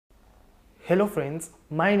Hello friends,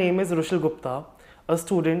 my name is Rushil Gupta, a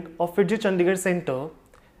student of FIITJEE Chandigarh Center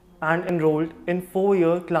and enrolled in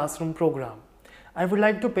 4-year classroom program. I would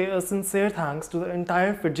like to pay a sincere thanks to the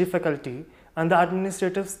entire FIITJEE faculty and the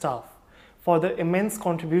administrative staff for the immense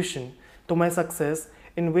contribution to my success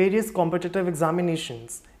in various competitive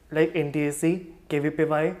examinations like NTSE,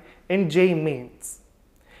 KVPY and JEE mains.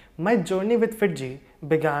 My journey with FIITJEE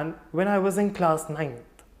began when I was in class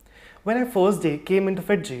 9th. When I first day came into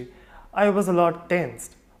FIITJEE, I was a lot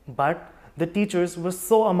tensed, but the teachers were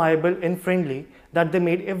so amiable and friendly that they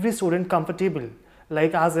made every student comfortable,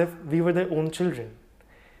 like as if we were their own children.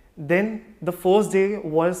 Then the first day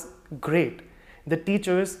was great. The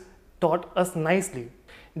teachers taught us nicely.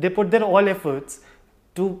 They put their all efforts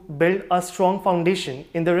to build a strong foundation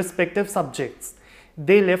in their respective subjects.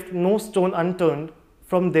 They left no stone unturned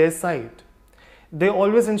from their side. They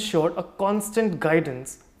always ensured a constant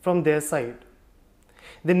guidance from their side.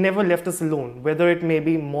 They never left us alone, whether it may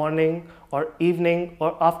be morning or evening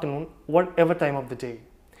or afternoon, whatever time of the day.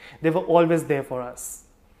 They were always there for us.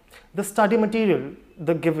 The study material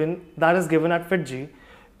that is given at FIITJEE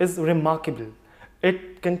is remarkable.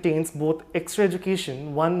 It contains both extra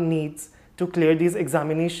education one needs to clear these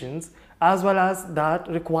examinations as well as that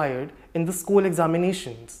required in the school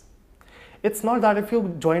examinations. It's not that if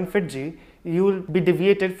you join FIITJEE, you will be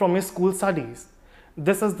deviated from your school studies.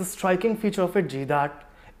 This is the striking feature of FIITJEE, that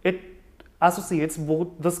it associates both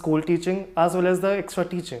the school teaching as well as the extra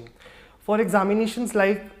teaching. For examinations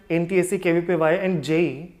like NTSE, KVPY and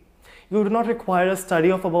JEE, you do not require a study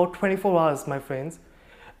of about 24 hours, my friends.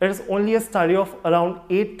 It is only a study of around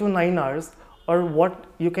 8 to 9 hours or what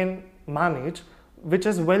you can manage, which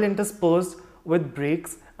is well interspersed with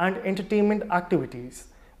breaks and entertainment activities,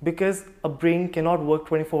 because a brain cannot work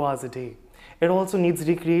 24 hours a day. It also needs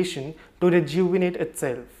recreation to rejuvenate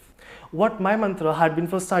itself. What my mantra had been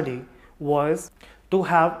for study was to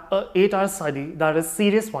have a 8-hour study, that is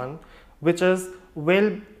serious one, which is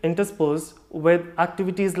well interspersed with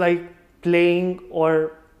activities like playing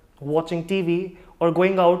or watching TV or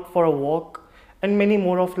going out for a walk and many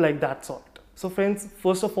more of like that sort. So friends,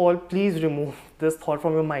 first of all, please remove this thought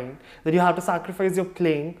from your mind that you have to sacrifice your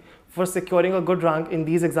playing for securing a good rank in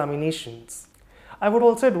these examinations. I would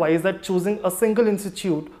also advise that choosing a single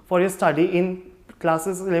institute for your study in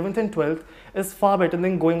classes 11th and 12th is far better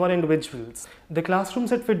than going on individuals. The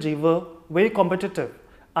classrooms at FIITJEE were very competitive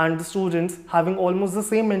and the students having almost the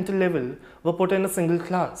same mental level were put in a single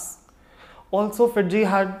class. Also, FIITJEE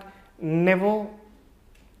had never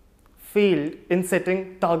failed in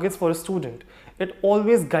setting targets for a student. It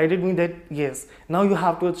always guided me that yes, now you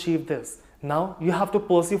have to achieve this. Now you have to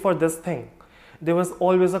pursue for this thing. There was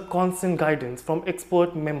always a constant guidance from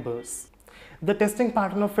expert members. The testing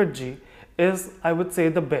pattern of FIITJEE is, I would say,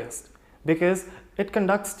 the best because it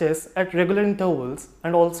conducts tests at regular intervals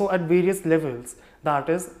and also at various levels, that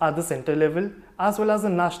is at the center level as well as the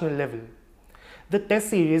national level. The test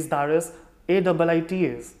series, that is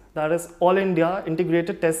AIITS, that is All India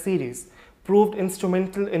Integrated Test Series, proved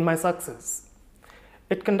instrumental in my success.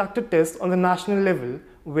 It conducted tests on the national level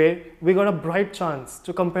where we got a bright chance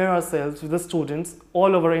to compare ourselves with the students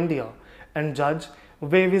all over India and judge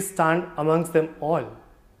where we stand amongst them all.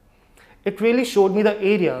 It really showed me the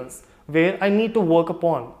areas where I need to work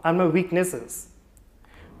upon and my weaknesses.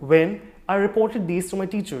 When I reported these to my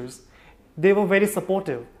teachers, they were very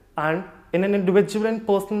supportive and in an individual and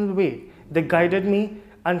personal way, they guided me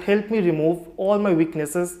and helped me remove all my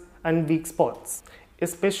weaknesses and weak spots,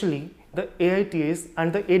 especially the AITS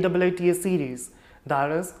and the AIITS series,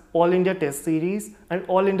 that is All India Test Series and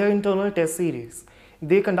All India Internal Test Series.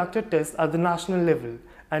 They conducted tests at the national level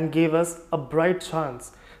and gave us a bright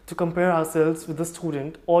chance to compare ourselves with the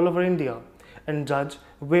student all over India and judge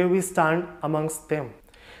where we stand amongst them.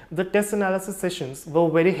 The test analysis sessions were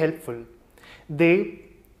very helpful. They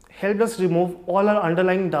helped us remove all our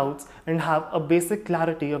underlying doubts and have a basic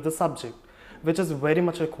clarity of the subject, which is very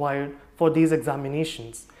much required for these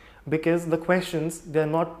examinations because the questions, they are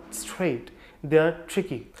not straight, they are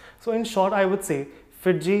tricky. So in short, I would say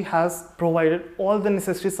FIITJEE has provided all the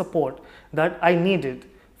necessary support that I needed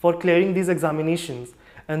for clearing these examinations,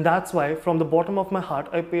 and that's why from the bottom of my heart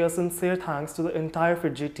I pay a sincere thanks to the entire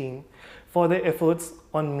FIITJEE team for their efforts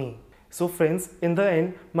on me. So friends, in the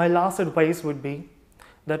end, my last advice would be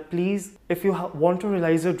that please, if you want to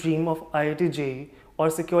realize your dream of IIT JEE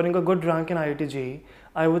or securing a good rank in IIT JEE,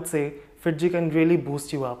 I would say FIITJEE can really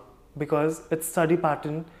boost you up because its study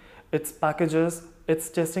pattern, its packages, its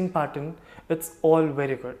testing pattern, it's all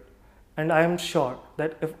very good. And I am sure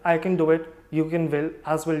that if I can do it, you can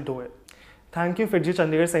as well do it. Thank you FIITJEE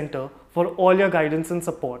Chandigarh Center for all your guidance and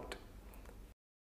support.